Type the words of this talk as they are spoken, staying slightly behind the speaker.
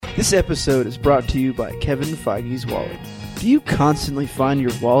This episode is brought to you by Kevin Feige's Wallet. Do you constantly find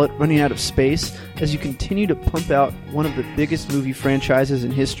your wallet running out of space as you continue to pump out one of the biggest movie franchises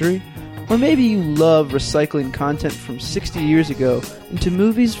in history? Or maybe you love recycling content from 60 years ago into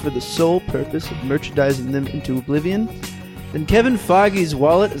movies for the sole purpose of merchandising them into oblivion? Then Kevin Feige's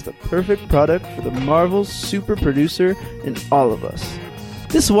Wallet is the perfect product for the Marvel super producer and all of us.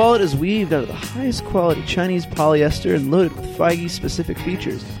 This wallet is weaved out of the highest quality Chinese polyester and loaded with Feige-specific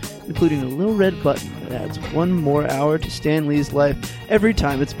features, including a little red button that adds one more hour to Stan Lee's life every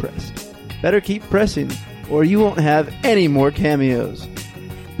time it's pressed. Better keep pressing, or you won't have any more cameos.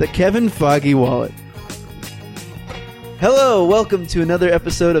 The Kevin Feige Wallet. Hello, welcome to another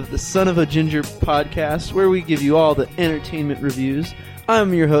episode of the Son of a Ginger podcast, where we give you all the entertainment reviews.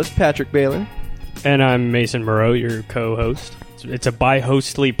 I'm your host, Patrick Baylor. And I'm Mason Moreau, your co-host. It's a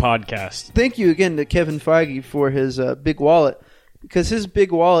bi-hostly podcast. Thank you again to Kevin Feige for his big wallet, because his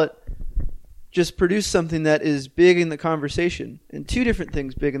big wallet just produced something that is big in the conversation, and two different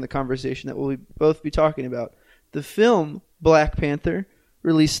things big in the conversation that we'll both be talking about. The film Black Panther,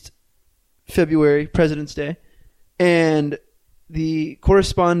 released February, President's Day, and the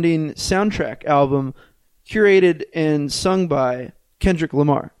corresponding soundtrack album curated and sung by Kendrick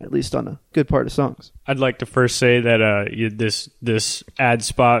Lamar, at least on a good part of songs. I'd like to first say that this ad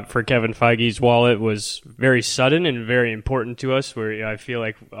spot for Kevin Feige's Wallet was very sudden and very important to us, where I feel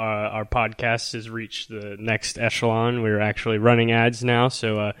like our podcast has reached the next echelon. We're actually running ads now,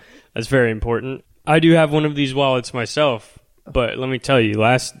 so that's very important. I do have one of these wallets myself, but let me tell you,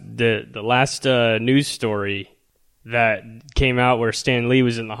 the last news story that came out where Stan Lee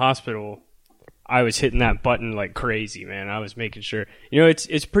was in the hospital, I was hitting that button like crazy, man. I was making sure. You know,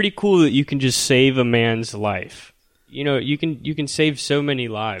 it's pretty cool that you can just save a man's life. You know, you can save so many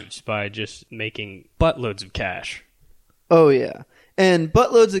lives by just making buttloads of cash. Oh, yeah. And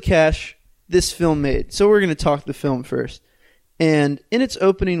buttloads of cash this film made. So we're going to talk the film first. And in its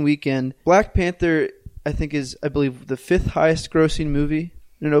opening weekend, Black Panther, I believe, the fifth highest grossing movie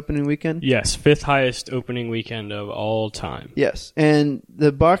in an opening weekend. Yes, fifth highest opening weekend of all time. Yes. And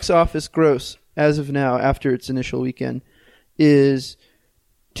the box office gross, as of now, after its initial weekend, is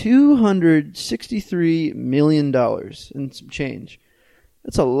 $263 million and some change.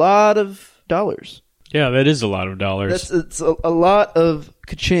 That's a lot of dollars. Yeah, that is a lot of dollars. It's a lot of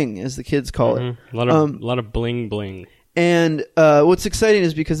ka-ching, as the kids call it. A lot of bling bling. And what's exciting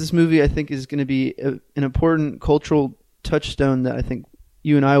is because this movie, I think, is going to be an important cultural touchstone that I think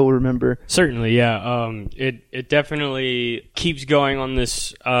you and I will remember. Certainly, yeah. It definitely keeps going on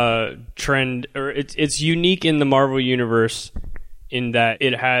this trend, or it's unique in the Marvel universe in that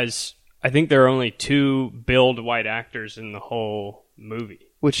it has, I think there are only two billed white actors in the whole movie,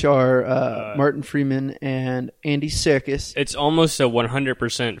 which are Martin Freeman and Andy Serkis. It's almost a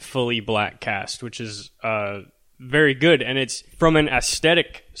 100% fully black cast, which is very good, and it's from an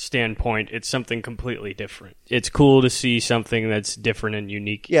aesthetic standpoint, it's something completely different. It's cool to see something that's different and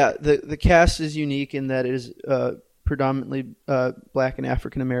unique. Yeah, the cast is unique in that it is predominantly black and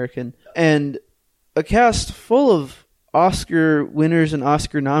African American, and a cast full of Oscar winners and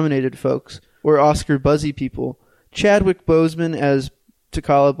Oscar nominated folks, or Oscar buzzy people. Chadwick Boseman as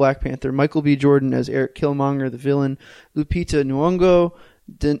T'Challa, Black Panther, Michael B. Jordan as Eric Killmonger, the villain, Lupita Nyong'o,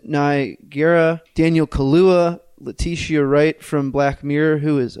 Denai Guerra, Daniel Kaluuya, Letitia Wright from Black Mirror,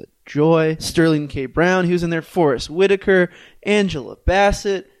 who is a joy, Sterling K. Brown, who's in there, Forrest Whitaker, Angela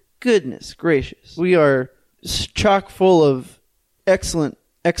Bassett. Goodness gracious. We are chock full of excellent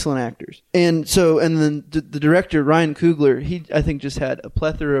actors. And then the director, Ryan Coogler, he, I think, just had a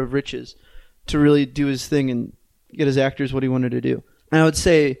plethora of riches to really do his thing and get his actors what he wanted to do. And I would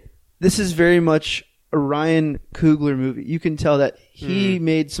say this is very much a Ryan Coogler movie. You can tell that he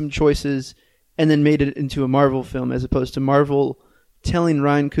made some choices and then made it into a Marvel film, as opposed to Marvel telling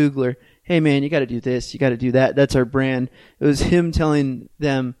Ryan Coogler, hey man, you got to do this, you got to do that. That's our brand. It was him telling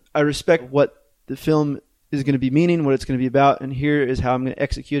them, I respect what the film is going to be meaning, what it's going to be about, and here is how I'm going to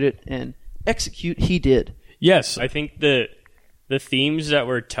execute it. And execute he did. Yes, I think the themes that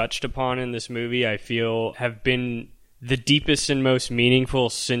were touched upon in this movie, I feel, have been the deepest and most meaningful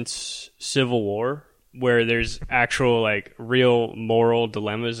since Civil War, where there's actual, like, real moral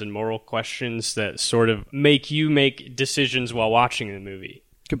dilemmas and moral questions that sort of make you make decisions while watching the movie.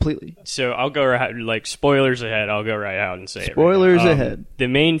 Completely. So I'll go right, like, spoilers ahead, I'll go right out and say spoilers ahead. The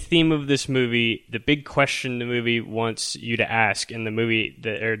main theme of this movie, the big question the movie wants you to ask, and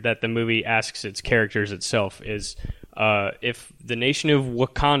that the movie asks its characters itself, is if the nation of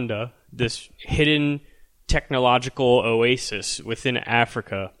Wakanda, this hidden technological oasis within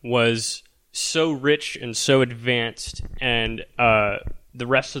Africa, was so rich and so advanced and the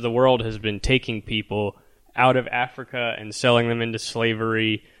rest of the world has been taking people out of Africa and selling them into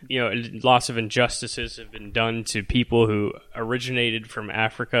slavery. Lots of injustices have been done to people who originated from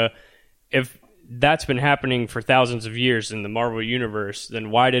Africa. If that's been happening for thousands of years in the Marvel universe,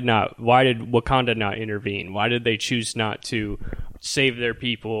 then why did Wakanda not intervene? Why did they choose not to save their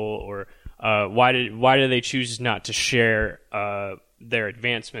people, or why did they choose not to share their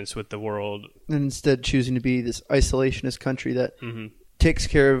advancements with the world, and instead choosing to be this isolationist country that takes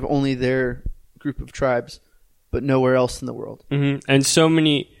care of only their group of tribes, but nowhere else in the world? And so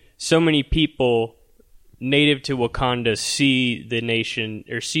many people native to Wakanda see the nation,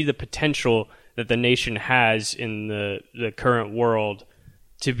 or see the potential that the nation has in the current world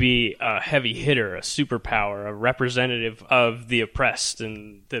to be a heavy hitter, a superpower, a representative of the oppressed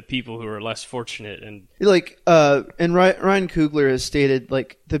and the people who are less fortunate. And and Ryan Coogler has stated,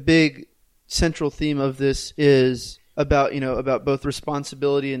 like, the big central theme of this is about both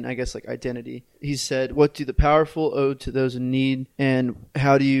responsibility and, I guess, like, identity. He said, "What do the powerful owe to those in need, and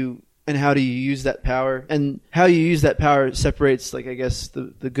how do you use that power? And how you use that power separates, like, I guess,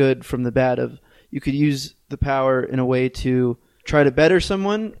 the good from the bad. Of you could use the power in a way to try to better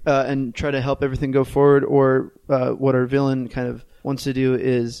someone and try to help everything go forward, or what our villain kind of wants to do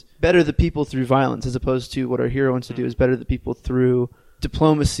is better the people through violence, as opposed to what our hero wants to do is better the people through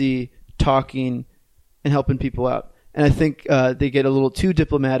diplomacy, talking, and helping people out." And I think they get a little too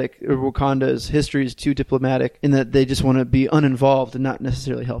diplomatic, or Wakanda's history is too diplomatic, in that they just want to be uninvolved and not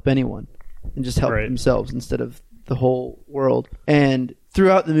necessarily help anyone, and just help themselves instead of the whole world. And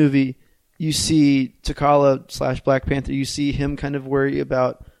throughout the movie, you see T'Challa / Black Panther, you see him kind of worry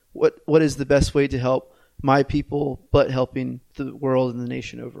about what is the best way to help my people, but helping the world and the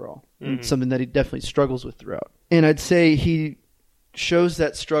nation overall. And it's something that he definitely struggles with throughout. And I'd say he shows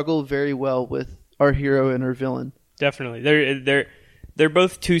that struggle very well with our hero and our villain. Definitely. They're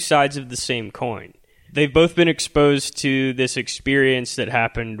both two sides of the same coin. They've both been exposed to this experience that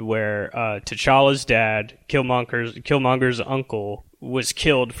happened where T'Challa's dad, Killmonger's uncle, was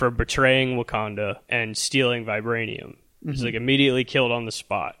killed for betraying Wakanda and stealing vibranium. He was immediately killed on the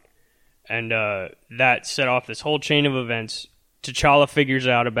spot. And that set off this whole chain of events. T'Challa figures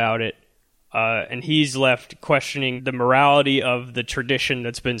out about it, and he's left questioning the morality of the tradition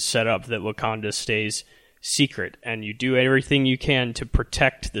that's been set up that Wakanda stays secret, and you do everything you can to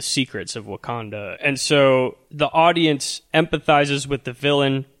protect the secrets of Wakanda. And so the audience empathizes with the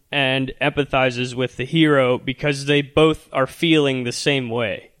villain and empathizes with the hero because they both are feeling the same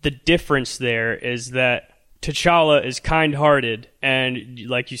way. The difference there is that T'Challa is kind-hearted and,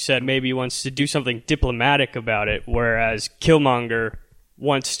 like you said, maybe wants to do something diplomatic about it, whereas Killmonger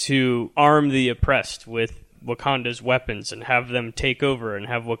wants to arm the oppressed with Wakanda's weapons and have them take over and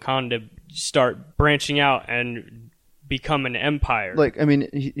have Wakanda start branching out and become an empire. Like, I mean,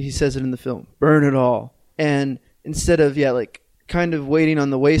 he says it in the film, burn it all. And instead of, kind of waiting on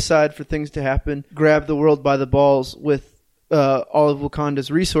the wayside for things to happen, grab the world by the balls with all of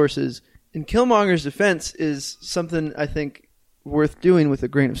Wakanda's resources. In Killmonger's defense is something I think worth doing with a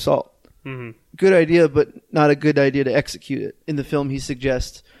grain of salt. Good idea, but not a good idea to execute it. In the film, he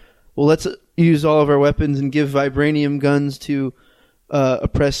suggests, well, let's use all of our weapons and give vibranium guns to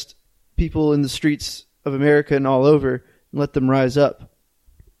oppressed people in the streets of America and all over, and let them rise up.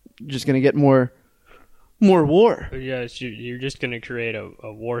 You're just going to get more war. Yeah, you're just going to create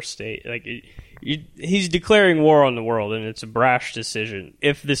a war state. Like he's declaring war on the world, and it's a brash decision.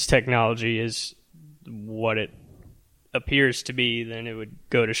 If this technology is what it appears to be, then it would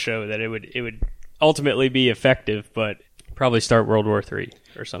go to show that it would ultimately be effective, but probably start World War III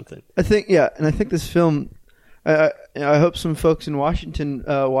or something. I think, and I think this film, I hope some folks in Washington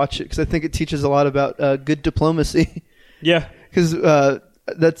watch it, because I think it teaches a lot about good diplomacy. Yeah. Because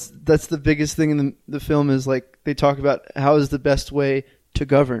that's the biggest thing in the film is, like, they talk about how is the best way to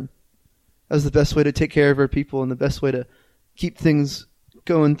govern. How's the best way to take care of our people and the best way to keep things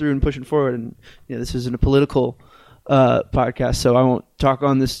going through and pushing forward. And this isn't a political podcast, so I won't talk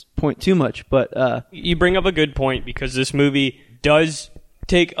on this point too much. But you bring up a good point, because this movie does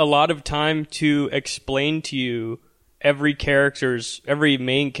take a lot of time to explain to you every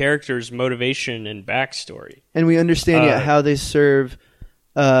main character's motivation and backstory. And we understand how they serve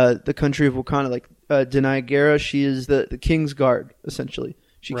the country of Wakanda. Like Denai Guerra, she is the king's guard, essentially.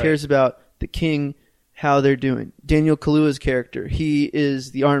 She cares about the king, how they're doing. Daniel Kaluuya's character, he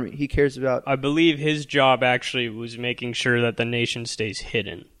is the army. He cares about... I believe his job actually was making sure that the nation stays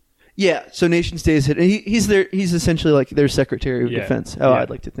hidden. Yeah, so nation stays hidden. He's essentially like their Secretary of Defense, how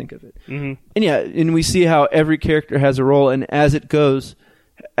I'd like to think of it. And and we see how every character has a role, and as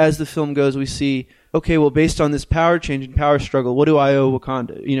the film goes, we see okay, well, based on this power change and power struggle, what do I owe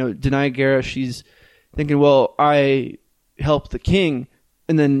Wakanda? Denai Guerra, she's thinking, well, I helped the king.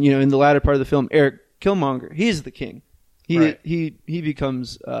 And then, in the latter part of the film, Eric Killmonger, he's the king. He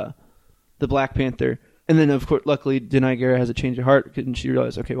becomes the Black Panther. And then, of course, luckily, Denai Guerra has a change of heart, and she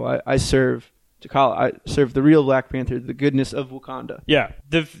realized, okay, well, I serve T'Challa. I serve the real Black Panther, the goodness of Wakanda. Yeah,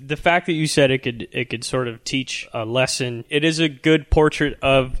 the fact that you said it could sort of teach a lesson. It is a good portrait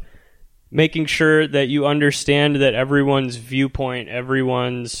of making sure that you understand that everyone's viewpoint,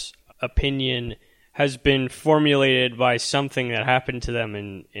 everyone's opinion has been formulated by something that happened to them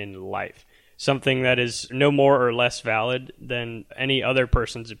in life. Something that is no more or less valid than any other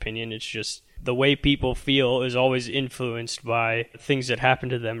person's opinion. It's just the way people feel is always influenced by things that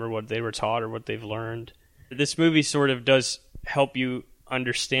happened to them or what they were taught or what they've learned. This movie sort of does help you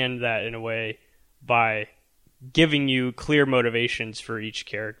understand that in a way by giving you clear motivations for each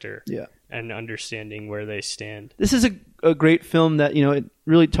character. Yeah. And understanding where they stand. This is a great film that, it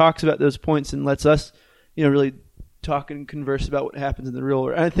really talks about those points and lets us, really talk and converse about what happens in the real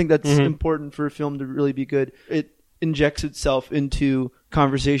world. And I think that's important for a film to really be good. It injects itself into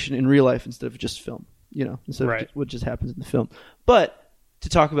conversation in real life instead of just film, instead of what just happens in the film. But to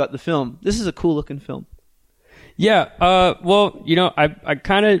talk about the film, this is a cool looking film. Yeah. Well, I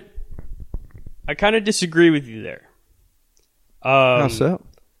kind of disagree with you there. How so?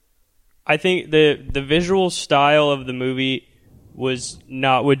 I think the visual style of the movie was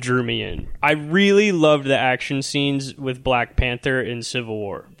not what drew me in. I really loved the action scenes with Black Panther in Civil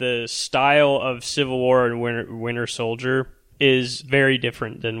War. The style of Civil War and Winter Soldier is very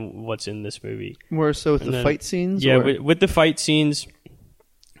different than what's in this movie. More so with the fight scenes? Yeah, with the fight scenes.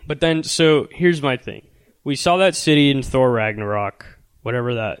 But then, so here's my thing. We saw that city in Thor Ragnarok,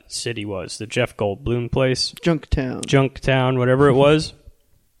 whatever that city was, the Jeff Goldblum place. Junktown, whatever it was.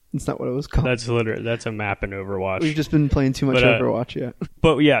 It's not what it was called. That's a map in Overwatch. We've just been playing too much Overwatch yet.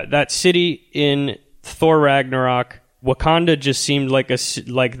 But yeah, that city in Thor Ragnarok, Wakanda just seemed like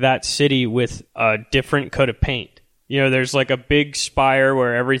that city with a different coat of paint. There's like a big spire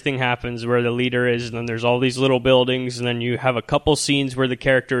where everything happens, where the leader is, and then there's all these little buildings, and then you have a couple scenes where the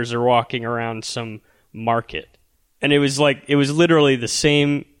characters are walking around some market. And it was literally the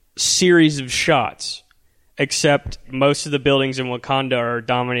same series of shots, except most of the buildings in Wakanda are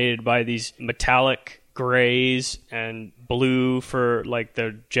dominated by these metallic grays and blue for like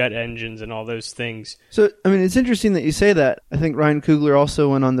the jet engines and all those things. So, it's interesting that you say that. I think Ryan Coogler also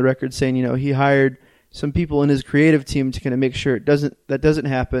went on the record saying, he hired some people in his creative team to kind of make sure that doesn't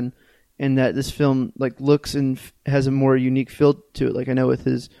happen, and that this film looks and has a more unique feel to it. I know with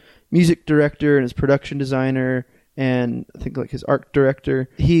his music director and his production designer, and I think his art director,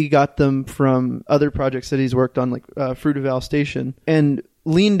 he got them from other projects that he's worked on, like Fruitvale Station, and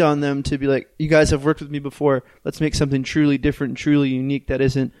leaned on them to be like, you guys have worked with me before, let's make something truly different, truly unique that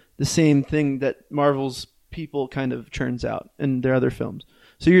isn't the same thing that Marvel's people kind of churns out in their other films.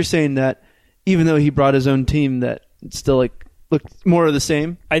 So you're saying that even though he brought his own team, that it still looked more of the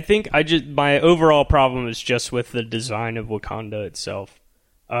same? I think my overall problem is just with the design of Wakanda itself.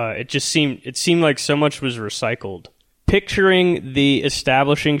 It seemed like so much was recycled. Picturing the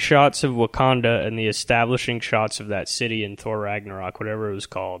establishing shots of Wakanda and the establishing shots of that city in Thor Ragnarok, whatever it was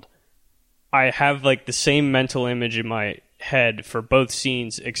called, I have the same mental image in my head for both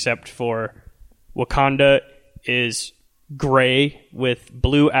scenes, except for Wakanda is gray with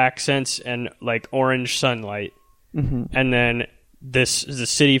blue accents and orange sunlight, and then the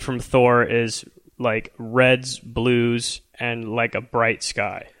city from Thor is reds, blues, and a bright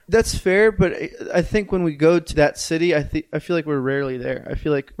sky. That's fair, but I think when we go to that city, I feel like we're rarely there. I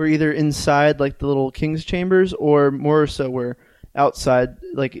feel like we're either inside the little king's chambers, or more so we're outside,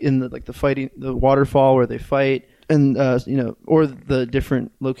 in the fighting, the waterfall where they fight, and or the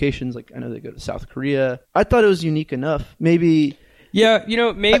different locations. I know they go to South Korea. I thought it was unique enough. Maybe. Yeah,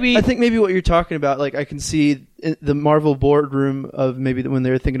 maybe... I think maybe what you're talking about, I can see the Marvel boardroom of maybe when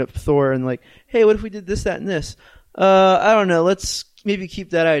they were thinking of Thor and hey, what if we did this, that, and this? I don't know. Let's maybe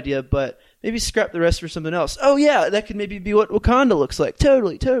keep that idea, but maybe scrap the rest for something else. Oh, yeah, that could maybe be what Wakanda looks like.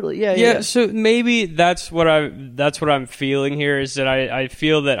 Totally. Yeah. So maybe that's what I'm feeling here, is that I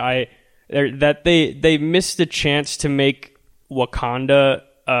feel that that they missed the chance to make Wakanda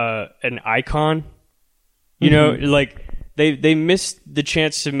an icon. They missed the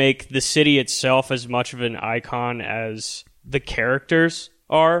chance to make the city itself as much of an icon as the characters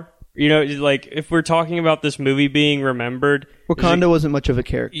are. If we're talking about this movie being remembered... Wakanda wasn't much of a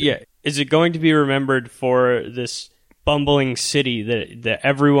character. Yeah. Is it going to be remembered for this bumbling city that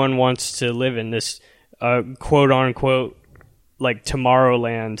everyone wants to live in, this quote-unquote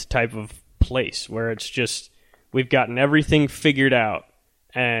Tomorrowland type of place where it's just we've gotten everything figured out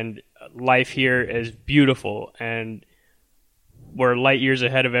and life here is beautiful and we're light years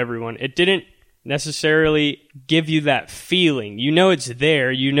ahead of everyone. It didn't necessarily give you that feeling. You know it's there.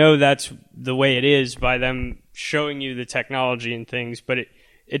 You know that's the way it is by them showing you the technology and things, but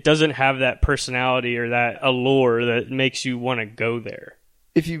it doesn't have that personality or that allure that makes you want to go there.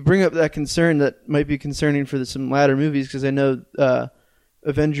 If you bring up that concern, that might be concerning for some latter movies, because I know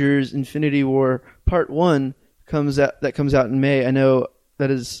Avengers Infinity War Part 1 comes out in May. I know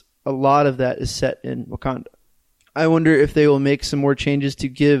that is a lot of that is set in Wakanda. I wonder if they will make some more changes to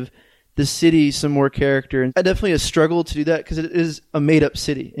give the city some more character. And definitely a struggle to do that because it is a made-up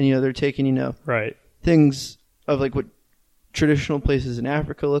city. And, they're taking, right, things of like what traditional places in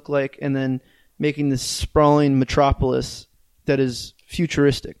Africa look like and then making this sprawling metropolis that is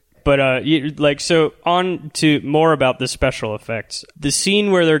futuristic. But so on to more about the special effects. The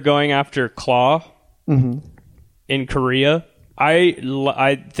scene where they're going after Claw in Korea,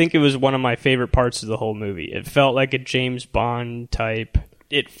 I think it was one of my favorite parts of the whole movie. It felt like a James Bond type.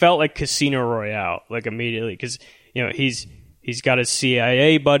 It felt like Casino Royale, like immediately, because he's got a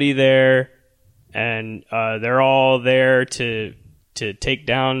CIA buddy there, and they're all there to take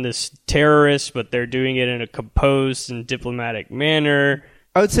down this terrorist, but they're doing it in a composed and diplomatic manner.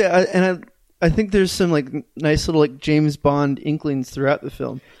 I would say, I think there's some like nice little like James Bond inklings throughout the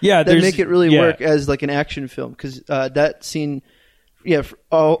film. Yeah, that make it really work as like an action film, because that scene,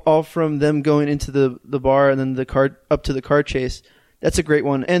 all from them going into the bar and then the car up to the car chase. That's a great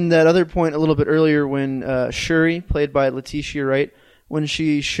one. And that other point a little bit earlier when Shuri, played by Letitia Wright, when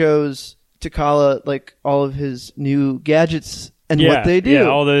she shows T'Challa like all of his new gadgets and what they do. Yeah,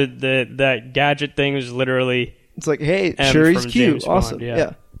 all that gadget thing was literally. It's like, hey, M Shuri's from Q, James awesome, Bond,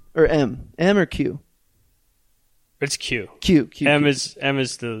 yeah. Or M or Q. It's Q. Q. M is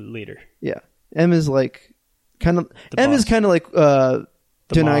the leader. Yeah, M is like kind of boss. like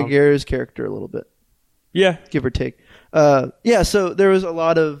Denai Guerra's character a little bit. Yeah, give or take. So there was a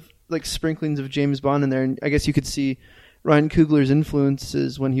lot of like sprinklings of James Bond in there, and I guess you could see Ryan Coogler's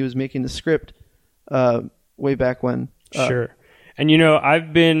influences when he was making the script way back when. Sure. And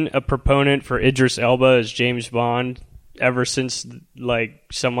I've been a proponent for Idris Elba as James Bond ever since like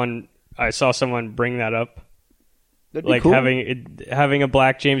I saw someone bring that up. That'd be like cool. having a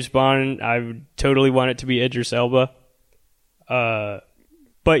black James Bond, I would totally want it to be Idris Elba. But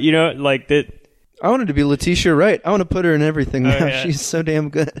like that. I wanted to be Letitia Wright. I want to put her in everything now. Yeah. She's so damn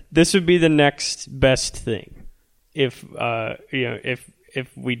good. This would be the next best thing. If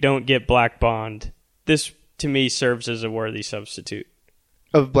we don't get Black Bond, this to me serves as a worthy substitute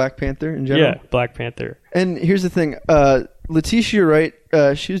of Black Panther in general. Yeah, Black Panther. And here's the thing, Letitia Wright,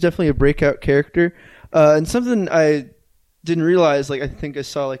 she was definitely a breakout character, and something I didn't realize. Like I think I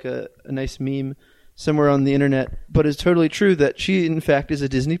saw like a nice meme somewhere on the internet, but it's totally true that she in fact is a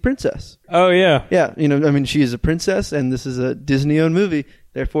Disney princess. Oh yeah. Yeah, she is a princess and this is a Disney-owned movie,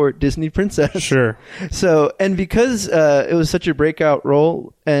 therefore Disney princess. Sure. So, and because it was such a breakout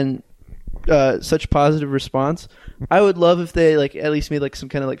role and such positive response, I would love if they like at least made like some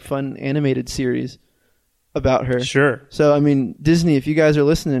kind of like fun animated series about her. Sure. So Disney, if you guys are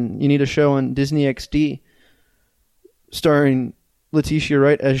listening, you need a show on Disney XD starring Letitia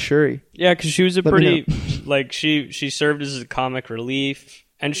Wright as Shuri. Yeah, because she was a pretty like she served as a comic relief,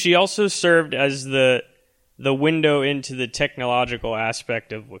 and she also served as the window into the technological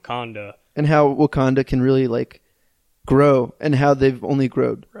aspect of Wakanda and how Wakanda can really like grow and how they've only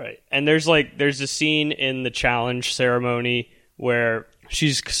grown. Right. And there's a scene in the challenge ceremony where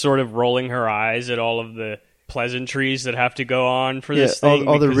she's sort of rolling her eyes at all of the pleasantries that have to go on for this thing.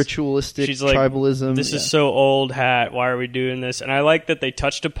 All the ritualistic she's like, tribalism. This is so old hat. Why are we doing this? And I like that they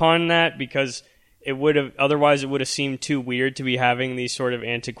touched upon that because it would have seemed too weird to be having these sort of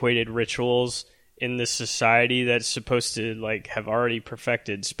antiquated rituals in this society that's supposed to like have already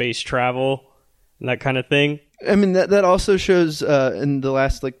perfected space travel and that kind of thing. I mean, that also shows in the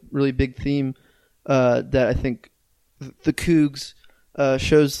last like really big theme that I think the Cougs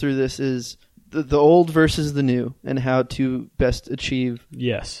shows through this is the old versus the new and how to best achieve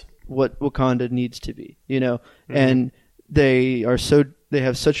what Wakanda needs to be, and they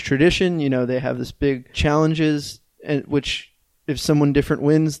have such tradition, they have this big challenges, and which if someone different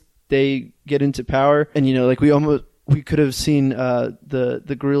wins, they get into power. And like we could have seen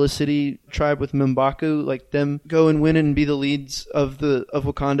the Gorilla City tribe with M'Baku, like them go and win and be the leads of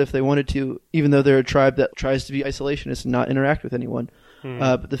Wakanda if they wanted to, even though they're a tribe that tries to be isolationist and not interact with anyone.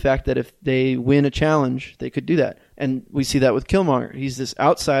 But the fact that if they win a challenge, they could do that. And we see that with Killmonger. He's this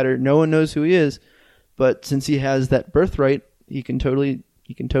outsider. No one knows who he is. But since he has that birthright, he can totally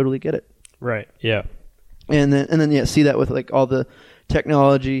get it. Right. Yeah. And then see that with like all the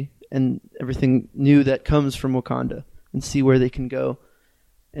technology and everything new that comes from Wakanda, and see where they can go,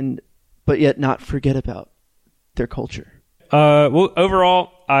 but yet not forget about their culture. Well,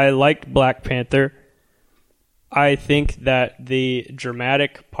 overall, I liked Black Panther. I think that the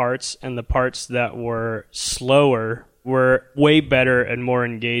dramatic parts and the parts that were slower were way better and more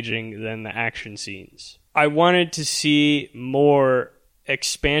engaging than the action scenes. I wanted to see more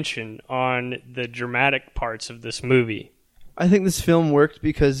expansion on the dramatic parts of this movie. I think this film worked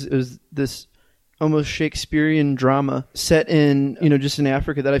because it was this almost Shakespearean drama set in, just in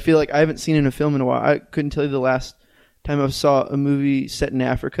Africa that I feel like I haven't seen in a film in a while. I couldn't tell you the last time I saw a movie set in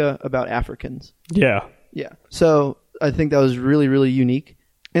Africa about Africans. Yeah. Yeah. So I think that was really, really unique.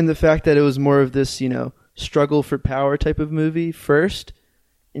 And the fact that it was more of this, struggle for power type of movie first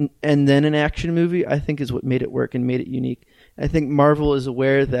and then an action movie, I think is what made it work and made it unique. I think Marvel is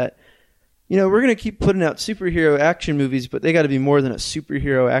aware that, we're going to keep putting out superhero action movies, but they got to be more than a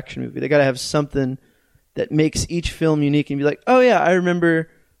superhero action movie. They got to have something that makes each film unique and be like, oh yeah, I remember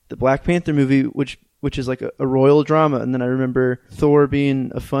the Black Panther movie, which is like a royal drama. And then I remember Thor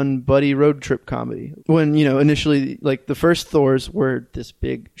being a fun buddy road trip comedy. When, initially, like the first Thors were this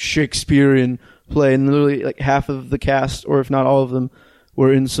big Shakespearean play, and literally like half of the cast, or if not all of them,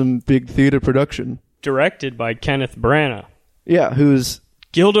 were in some big theater production. Directed by Kenneth Branagh. Yeah, who's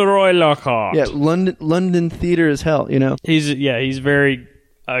Gilderoy Lockhart. Yeah, London theater is hell, He's very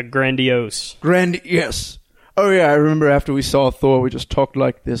grandiose. Yes. Oh yeah, I remember after we saw Thor, we just talked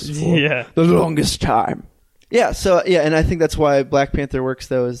like this for the longest time. Yeah, and I think that's why Black Panther works,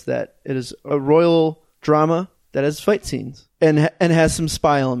 though, is that it is a royal drama that has fight scenes and has some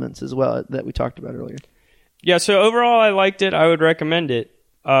spy elements as well that we talked about earlier. Yeah, so overall I liked it. I would recommend it.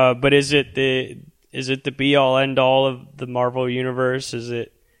 But is it the be all end all of the Marvel universe? Is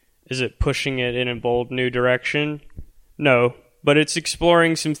it pushing it in a bold new direction? No. But it's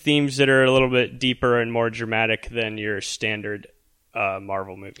exploring some themes that are a little bit deeper and more dramatic than your standard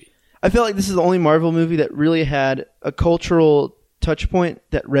Marvel movie. I feel like this is the only Marvel movie that really had a cultural touch point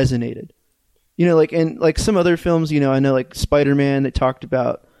that resonated. Like in like some other films, I know like Spider-Man, they talked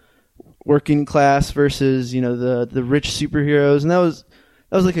about working class versus, the rich superheroes, and that was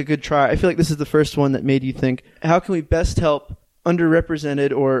like a good try. I feel like this is the first one that made you think, how can we best help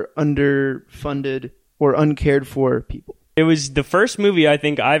underrepresented or underfunded or uncared for people? It was the first movie I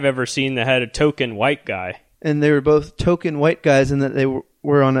think I've ever seen that had a token white guy. And they were both token white guys in that they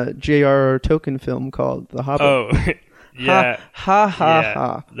were on a J.R.R. Tolkien film called The Hobbit. Oh, yeah.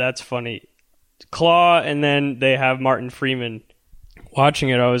 Ha. That's funny. Claw, and then they have Martin Freeman. Watching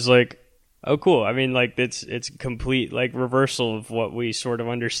it, I was like, oh, cool. I mean, like, it's complete, like, reversal of what we sort of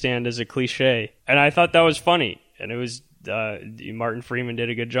understand as a cliche. And I thought that was funny. And it was, Martin Freeman did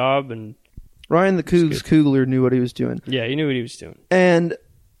a good job, and Ryan the Cougs Coogler knew what he was doing. Yeah, he knew what he was doing. And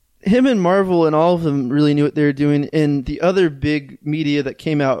him and Marvel and all of them really knew what they were doing. And the other big media that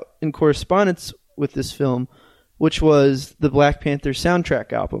came out in correspondence with this film, which was the Black Panther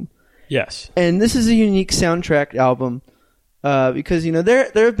soundtrack album. Yes. And this is a unique soundtrack album because, there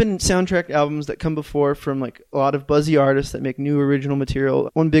have been soundtrack albums that come before from like a lot of buzzy artists that make new original material.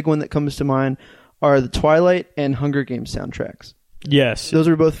 One big one that comes to mind are the Twilight and Hunger Games soundtracks. Yes. Those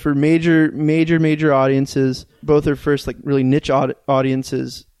are both for major audiences. Both are first like really niche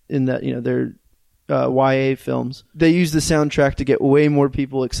audiences in that, they're YA films. They use the soundtrack to get way more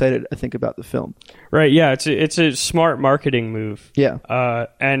people excited, I think, about the film. Right, yeah, it's a smart marketing move. Yeah.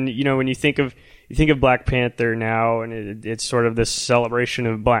 And when you think of Black Panther now, and it's sort of this celebration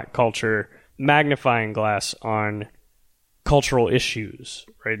of black culture, magnifying glass on cultural issues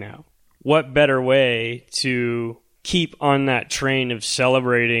right now. What better way to keep on that train of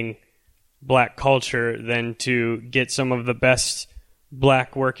celebrating black culture than to get some of the best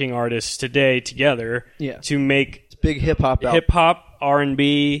black working artists today together to make it's big hip hop,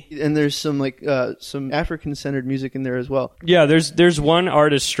 R&B, and there's some like some African centered music in there as well. Yeah, there's one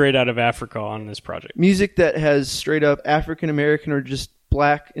artist straight out of Africa on this project. Music that has straight up African American or just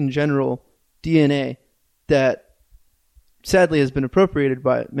black in general DNA that sadly has been appropriated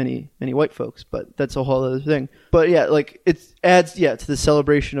by many white folks, but that's a whole other thing. But yeah, like it adds to the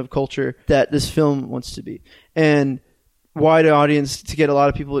celebration of culture that this film wants to be. And wide audience to get a lot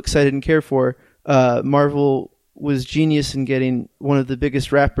of people excited and care for. Marvel was genius in getting one of the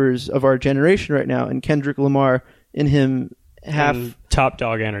biggest rappers of our generation right now, and Kendrick Lamar in him and Top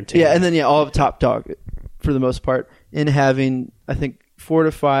Dog Entertainment. Yeah, and then all of Top Dog for the most part, in having I think 4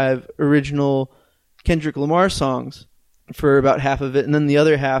 to 5 original Kendrick Lamar songs for about half of it, and then the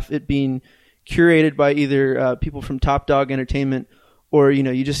other half it being curated by either people from Top Dog Entertainment or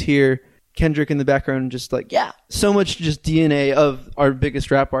you just hear Kendrick in the background, just like, yeah, so much just DNA of our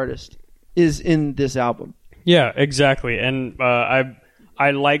biggest rap artist is in this album. Yeah, exactly. And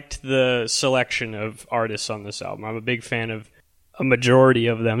I liked the selection of artists on this album. I'm a big fan of a majority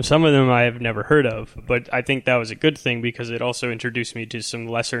of them. Some of them I have never heard of, but I think that was a good thing because it also introduced me to some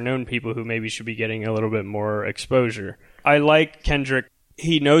lesser known people who maybe should be getting a little bit more exposure. I like Kendrick.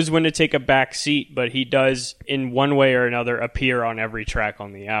 He knows when to take a back seat, but he does, in one way or another, appear on every track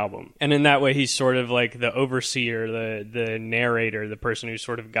on the album. And in that way, he's sort of like the overseer, the narrator, the person who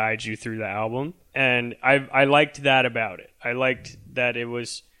sort of guides you through the album. And I liked that about it. I liked that it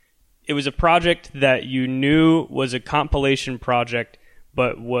was a project that you knew was a compilation project,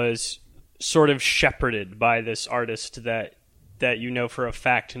 but was sort of shepherded by this artist that you know for a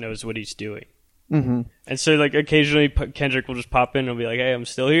fact knows what he's doing. Mm-hmm. And so, like, occasionally Kendrick will just pop in and be like, hey, I'm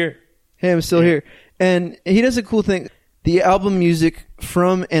still here. Hey, I'm still here. And he does a cool thing. The album music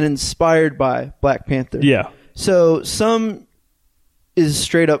from and inspired by Black Panther. Yeah. So some is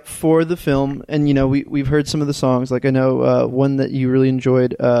straight up for the film. And, you know, we've heard some of the songs. Like, I know one that you really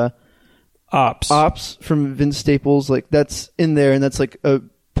enjoyed, Ops from Vince Staples. Like, that's in there, and that's, like, a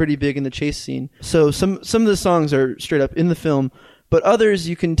pretty big in the chase scene. So some of the songs are straight up in the film. But others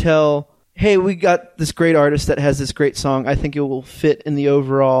you can tell, hey, we got this great artist that has this great song. I think it will fit in the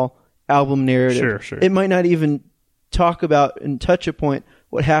overall album narrative. Sure. It might not even talk about and touch a point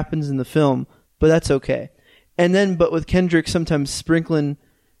what happens in the film, but that's okay. And then, but with Kendrick sometimes sprinkling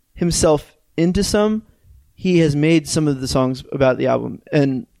himself into some, he has made some of the songs about the album.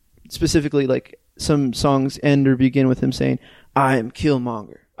 And specifically, like, some songs end or begin with him saying, I am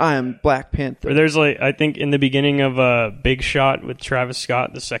Killmonger. I am Black Panther. Or there's, like, I think in the beginning of Big Shot with Travis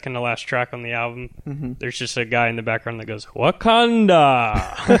Scott, the second to last track on the album, there's just a guy in the background that goes,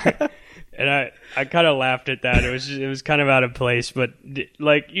 Wakanda! And I kind of laughed at that. It was kind of out of place, but,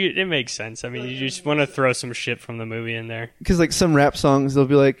 like, it makes sense. I mean, you just want to throw some shit from the movie in there. Because, like, some rap songs, they'll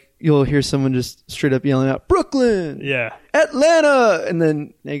be like, you'll hear someone just straight up yelling out, Brooklyn! Yeah. Atlanta! And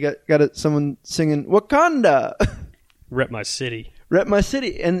then they got someone singing, Wakanda! Rep my city. Rep my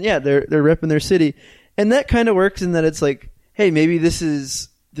city. And yeah, they're repping their city. And that kind of works in that it's like, hey, maybe this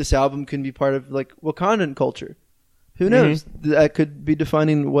album can be part of, like, Wakandan culture. Who knows? That could be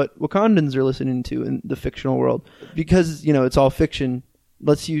defining what Wakandans are listening to in the fictional world. Because, you know, it's all fiction,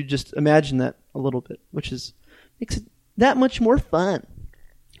 lets you just imagine that a little bit, which makes it that much more fun.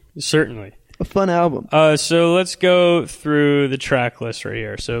 Certainly. A fun album. So let's go through the track list right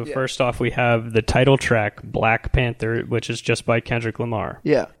here. So first off, we have the title track, Black Panther, which is just by Kendrick Lamar.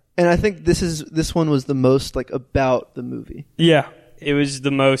 Yeah. And I think this one was the most, like, about the movie. Yeah. It was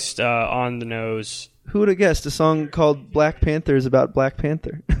the most on the nose. Who would have guessed a song called Black Panther is about Black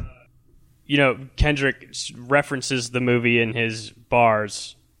Panther? You know, Kendrick references the movie in his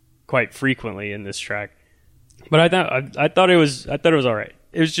bars quite frequently in this track. But I thought it was all right.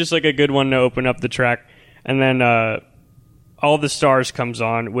 It was just like a good one to open up the track. And then All the Stars comes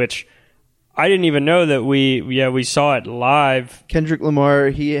on, which I didn't even know that we saw it live. Kendrick Lamar,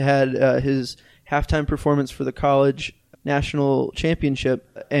 he had his halftime performance for the college national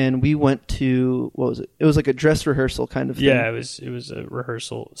championship, and we went to, what was it? It was like a dress rehearsal kind of thing. Yeah, it was a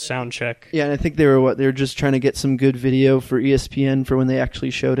rehearsal sound check. Yeah, and I think they were just trying to get some good video for ESPN for when they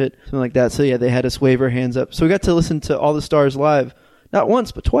actually showed it, something like that. So yeah, they had us wave our hands up. So we got to listen to All the Stars live, not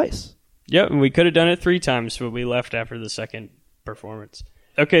once but twice. Yep, and we could have done it 3 times, but we left after the second performance.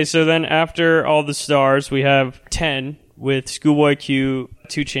 Okay, so then after All the Stars, we have 10 with Schoolboy Q,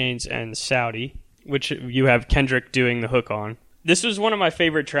 2 Chainz, and Saudi, which you have Kendrick doing the hook on. This was one of my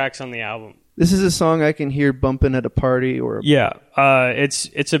favorite tracks on the album. This is a song I can hear bumping at a party or... Yeah,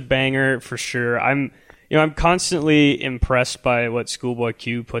 it's a banger for sure. I'm constantly impressed by what Schoolboy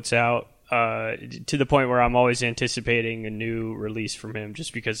Q puts out, to the point where I'm always anticipating a new release from him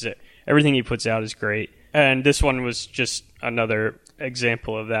just because everything he puts out is great. And this one was just another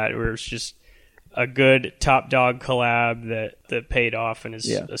example of that, where it's just a good top dog collab that paid off and is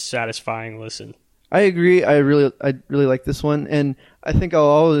a satisfying listen. I agree. I really like this one, and I think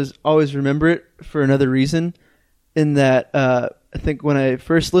I'll always remember it for another reason. In that, I think when I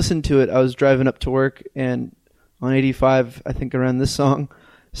first listened to it, I was driving up to work, and on 85, I think around this song,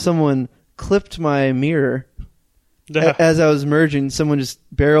 someone clipped my mirror as I was merging. Someone just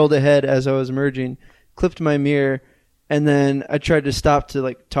barreled ahead as I was merging, clipped my mirror, and then I tried to stop to,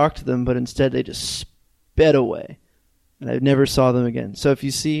 like, talk to them, but instead they just sped away, and I never saw them again. So if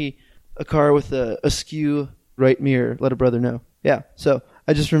you see a car with a askew right mirror, let a brother know. Yeah, so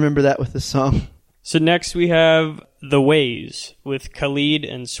I just remember that with this song. So next we have The Ways with Khalid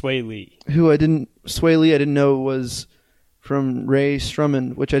and Sway Lee. Sway Lee I didn't know was from Ray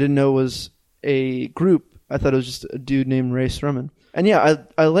Strumman, which I didn't know was a group. I thought it was just a dude named Ray Strumman. And yeah,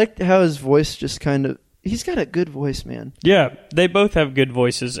 I liked how his voice just kind of... He's got a good voice, man. Yeah, they both have good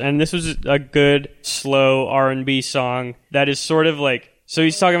voices. And this was a good, slow R&B song that is sort of like... So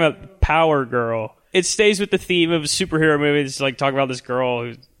he's talking about Power Girl. It stays with the theme of superhero movies, like talking about this girl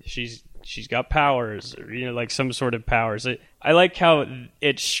who she's got powers, or, like some sort of powers. I like how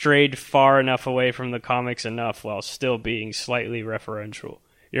it strayed far enough away from the comics enough while still being slightly referential.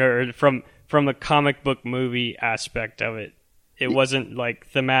 Or from the comic book movie aspect of it. It wasn't like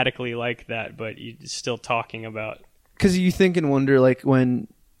thematically like that, but you're still talking about. Because you think and wonder, like, when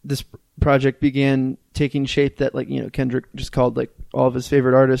this project began taking shape, that, like, Kendrick just called, like, all of his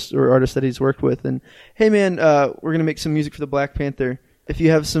favorite artists or artists that he's worked with, and, hey man, we're gonna make some music for the Black Panther. If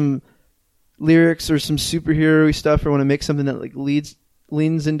you have some lyrics or some superhero stuff, or want to make something that like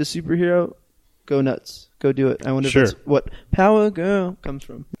leans into superhero, go nuts, go do it. I wonder if that's what Power Girl comes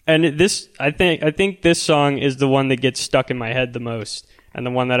from. And this, I think this song is the one that gets stuck in my head the most, and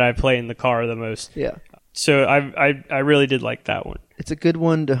the one that I play in the car the most. Yeah. So I really did like that one. It's a good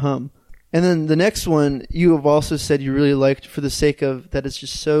one to hum. And then the next one you have also said you really liked for the sake of that it's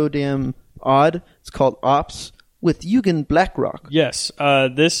just so damn odd. It's called Ops with Eugen Blackrock. Yes.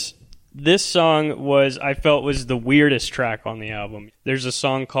 This song I felt was the weirdest track on the album. There's a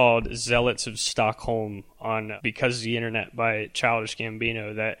song called Zealots of Stockholm on Because of the Internet by Childish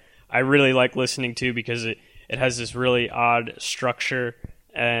Gambino that I really like listening to because it has this really odd structure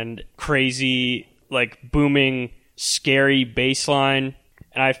and crazy, like, booming, scary bass line.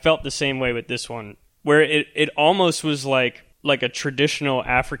 And I felt the same way with this one, where it almost was like a traditional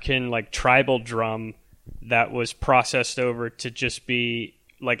African, like, tribal drum that was processed over to just be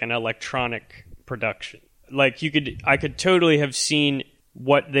like an electronic production. Like, I could totally have seen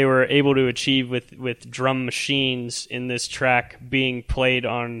what they were able to achieve with drum machines in this track being played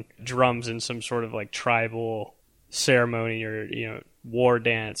on drums in some sort of like tribal ceremony or war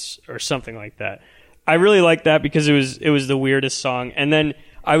dance or something like that. I really liked that because it was the weirdest song. And then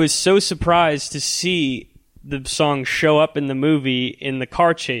I was so surprised to see the song show up in the movie in the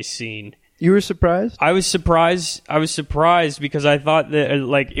car chase scene. You were surprised? I was surprised because I thought that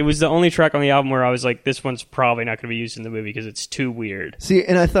like it was the only track on the album where I was like, this one's probably not going to be used in the movie because it's too weird. See,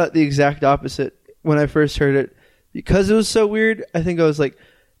 and I thought the exact opposite when I first heard it. Because it was so weird, I think I was like,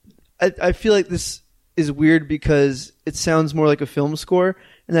 I feel like this is weird because it sounds more like a film score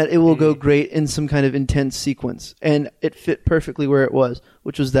and that it will go great in some kind of intense sequence. And it fit perfectly where it was,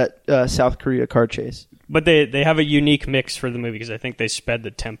 which was that South Korea car chase. But they have a unique mix for the movie because I think they sped the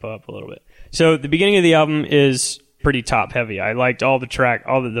tempo up a little bit. So the beginning of the album is pretty top heavy. I liked all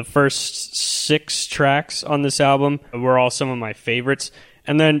the first 6 tracks on this album were all some of my favorites.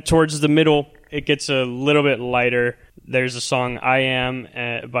 And then towards the middle, it gets a little bit lighter. There's a song I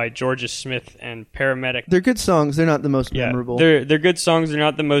Am by Georgia Smith and Paramedic. They're good songs. They're not the most memorable. They're good songs. They're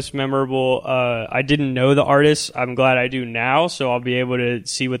not the most memorable. I didn't know the artists. I'm glad I do now, so I'll be able to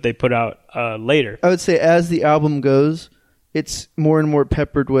see what they put out later. I would say as the album goes, it's more and more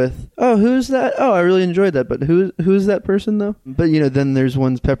peppered with, oh, who's that? Oh, I really enjoyed that, but who's that person, though? But, then there's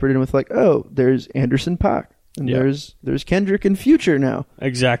ones peppered in with like, oh, there's Anderson .Paak. And there's Kendrick and Future now.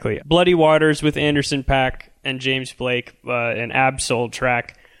 Exactly. Bloody Waters with Anderson .Paak and James Blake, an Ab-Soul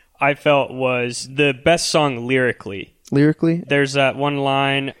track, I felt was the best song lyrically. Lyrically? There's that one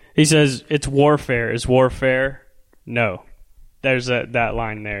line. He says, it's warfare. Is warfare? No. There's that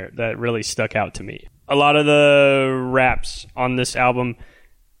line there that really stuck out to me. A lot of the raps on this album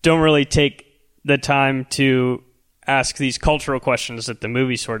don't really take the time to ask these cultural questions that the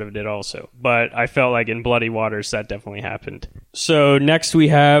movie sort of did also. But I felt like in Bloody Waters that definitely happened. So next we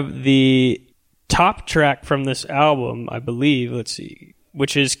have the top track from this album, I believe, let's see,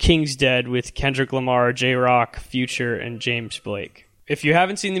 which is King's Dead with Kendrick Lamar, J-Rock, Future, and James Blake. If you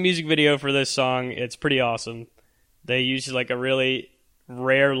haven't seen the music video for this song, it's pretty awesome. They use like a really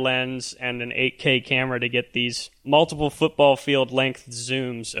rare lens and an 8K camera to get these multiple football field length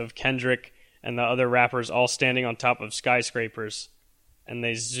zooms of Kendrick and the other rappers all standing on top of skyscrapers. And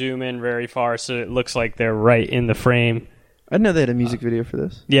they zoom in very far so it looks like they're right in the frame. I didn't know they had a music video for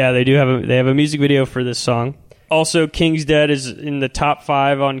this. Yeah, they do have a music video for this song. Also, King's Dead is in the top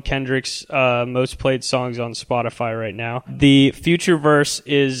 5 on Kendrick's most played songs on Spotify right now. The Future verse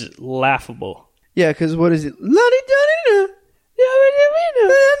is laughable. Yeah, because what is it?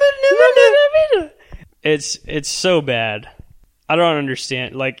 It's so bad. I don't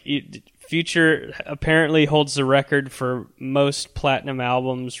understand. Like, Future apparently holds the record for most platinum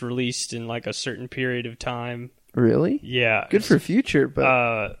albums released in like a certain period of time. Really? Yeah. Good for Future,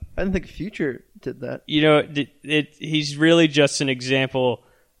 but I didn't think Future did that. You know, he's really just an example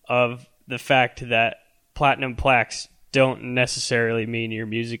of the fact that platinum plaques don't necessarily mean your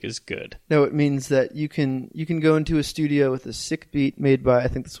music is good. No, it means that you can go into a studio with a sick beat made by, I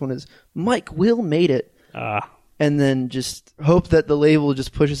think this one is Mike Will Made It, and then just hope that the label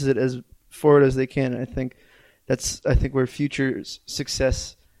just pushes it as forward as they can. And I think that's where Future's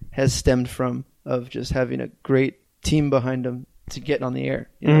success has stemmed from, of just having a great team behind them to get on the air.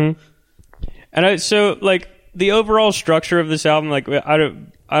 You know? And so like the overall structure of this album, like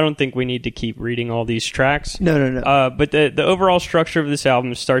I don't think we need to keep reading all these tracks. No. But the overall structure of this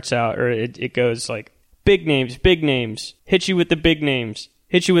album starts out, or it goes like big names, hit you with the big names,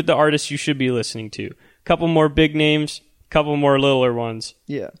 hit you with the artists you should be listening to. Couple more big names, couple more littler ones.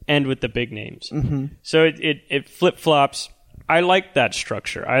 Yeah. End with the big names. Mm-hmm. So it flip-flops. I liked that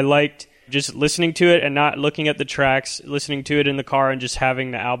structure. I liked just listening to it and not looking at the tracks, listening to it in the car and just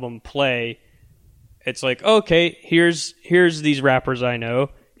having the album play. It's like, okay, here's these rappers I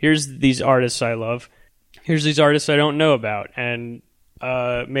know. Here's these artists I love. Here's these artists I don't know about. And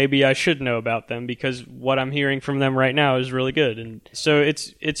maybe I should know about them because what I'm hearing from them right now is really good. And so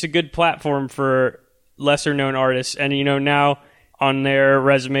it's a good platform for lesser known artists. And, you know, now on their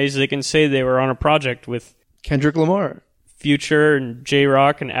resumes, they can say they were on a project with Kendrick Lamar, Future and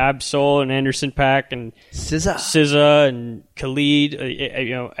J-Rock and Ab-Soul and Anderson .Paak and SZA and Khalid,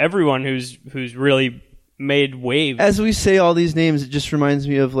 you know, everyone who's really made waves. As we say all these names, it just reminds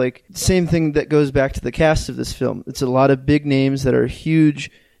me of like same thing that goes back to the cast of this film. It's a lot of big names that are huge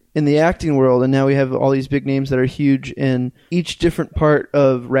in the acting world, and now we have all these big names that are huge in each different part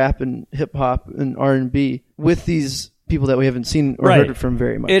of rap and hip hop and R&B with these people that we haven't seen or heard from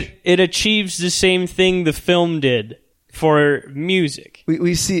very much. It achieves the same thing the film did for music.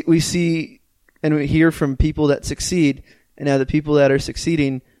 We see and we hear from people that succeed, and now the people that are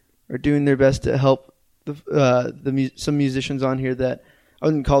succeeding are doing their best to help some musicians on here that I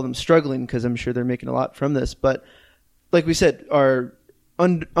wouldn't call them struggling because I'm sure they're making a lot from this, but like we said, are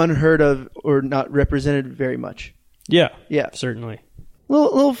unheard of or not represented very much. Yeah, certainly.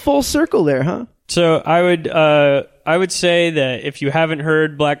 Little full circle there, huh? So I would say that if you haven't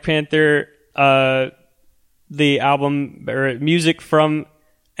heard Black Panther, the album or music from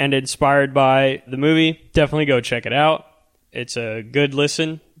and inspired by the movie, definitely go check it out. It's a good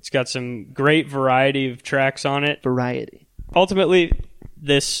listen. It's got some great variety of tracks on it. Variety. Ultimately,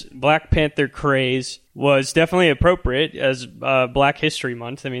 this Black Panther craze was definitely appropriate as Black History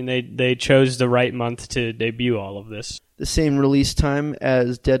Month. I mean, they chose the right month to debut all of this. The same release time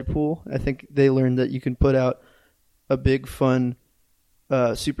as Deadpool. I think they learned that you can put out a big, fun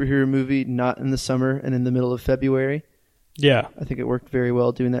superhero movie not in the summer and in the middle of February. Yeah. I think it worked very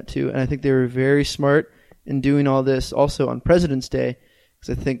well doing that too. And I think they were very smart in doing all this also on President's Day,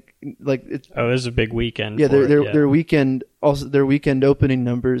 because I think like this is a big weekend. Yeah, their weekend opening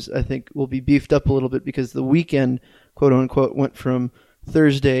numbers I think will be beefed up a little bit because the weekend, quote unquote, went from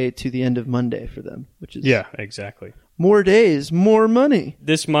Thursday to the end of Monday for them, which is exactly. More days, more money.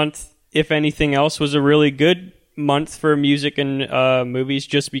 This month, if anything else, was a really good month for music and movies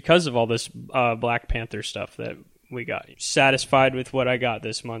just because of all this Black Panther stuff that we got. Satisfied with what I got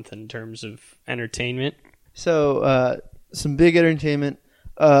this month in terms of entertainment. So some big entertainment.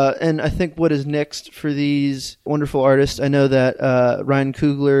 And I think what is next for these wonderful artists, I know that Ryan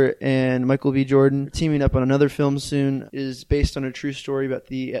Coogler and Michael B. Jordan teaming up on another film soon, is based on a true story about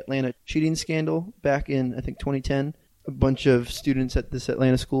the Atlanta cheating scandal back in, I think, 2010. A bunch of students at this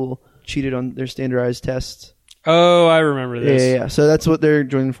Atlanta school cheated on their standardized tests. Oh, I remember this. Yeah. So that's what they're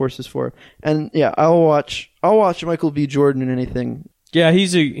joining forces for. And yeah, I'll watch Michael B. Jordan in anything. Yeah,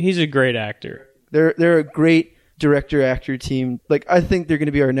 he's a great actor. They're a great director-actor team. Like, I think they're going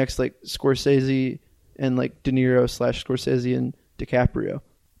to be our next, like, Scorsese and, like, De Niro / Scorsese and DiCaprio.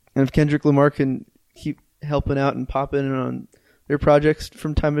 And if Kendrick Lamar can keep helping out and popping in on their projects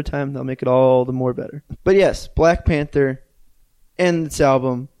from time to time, they'll make it all the more better. But yes, Black Panther and its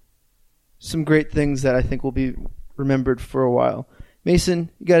album, some great things that I think will be remembered for a while. Mason,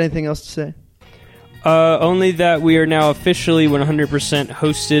 you got anything else to say? Only that we are now officially 100%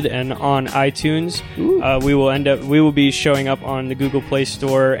 hosted and on iTunes. We will be showing up on the Google Play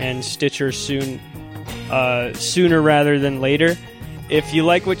Store and Stitcher soon, sooner rather than later. If you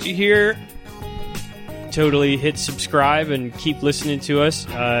like what you hear, totally hit subscribe and keep listening to us.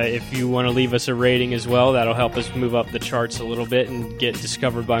 If you want to leave us a rating as well, that'll help us move up the charts a little bit and get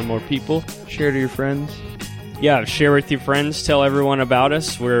discovered by more people. Share to your friends. Yeah, share with your friends. Tell everyone about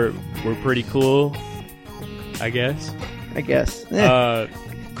us. We're pretty cool, I guess.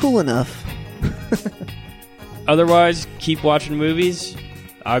 Cool enough. Otherwise, keep watching movies,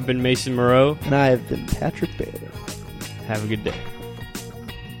 I've been Mason Moreau. And I have been Patrick Baylor. Have a good day.